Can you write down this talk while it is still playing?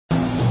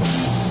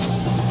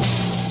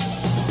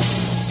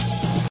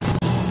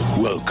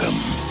Welcome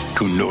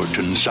to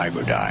Norton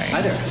Cyberdyne.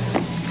 Hi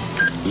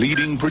there.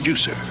 Leading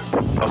producer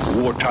of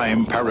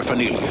wartime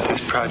paraphernalia. This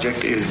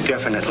project is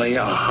definitely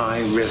a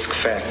high-risk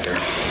factor.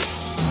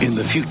 In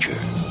the future,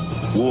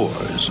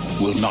 wars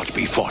will not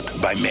be fought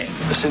by men.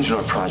 The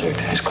Syngenor project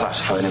has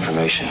classified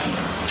information.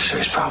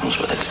 Serious problems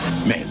with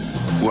it. Men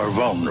who are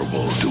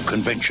vulnerable to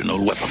conventional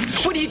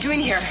weapons. What are you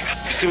doing here?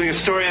 Doing a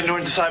story on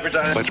Norton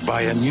Cyberdyne. But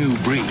by a new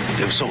breed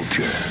of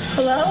soldier.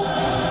 Hello?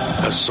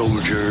 A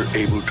soldier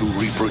able to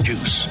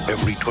reproduce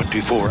every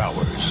 24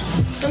 hours.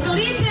 Uncle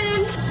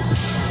Ethan!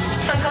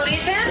 Uncle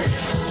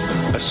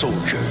Ethan? A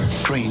soldier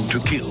trained to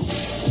kill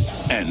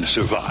and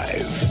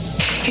survive.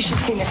 You should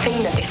have seen the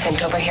thing that they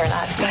sent over here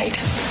last night.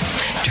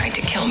 Tried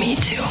to kill me,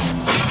 too.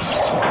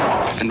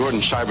 And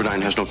Norton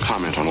Cyberdyne has no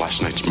comment on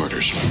last night's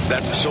murders.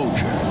 That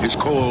soldier is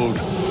called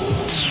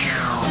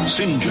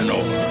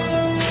Syngenor.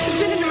 There's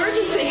been an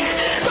emergency. I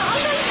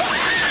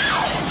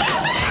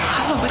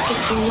don't know what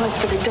this thing was,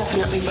 but it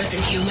definitely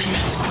wasn't human.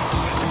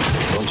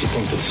 Don't you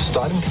think this is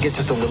starting to get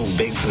just a little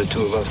big for the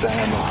two of us to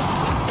handle?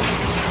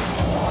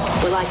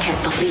 Well, I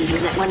can't believe you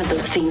let one of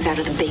those things out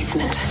of the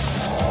basement.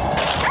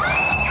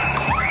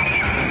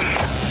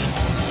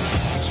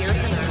 Security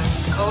alert.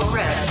 Code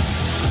red.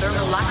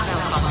 Thermal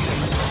lockdown function.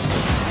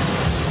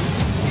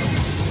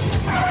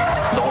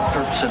 The whole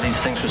purpose of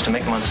these things was to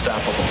make them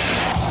unstoppable.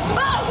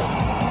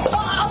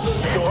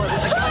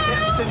 There's a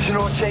goddamn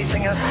Syngenor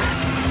chasing us.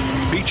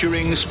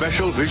 Featuring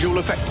special visual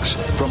effects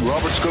from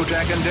Robert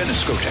Skotak and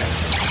Dennis Skotak.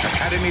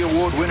 Academy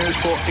Award winners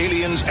for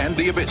Aliens and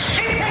the Abyss.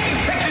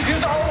 Pictures you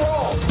the whole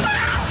wall.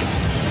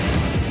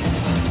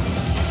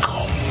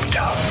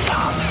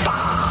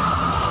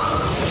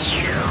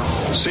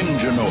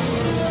 Syngenor,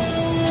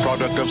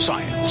 product of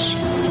science.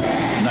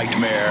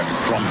 Nightmare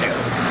from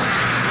hell.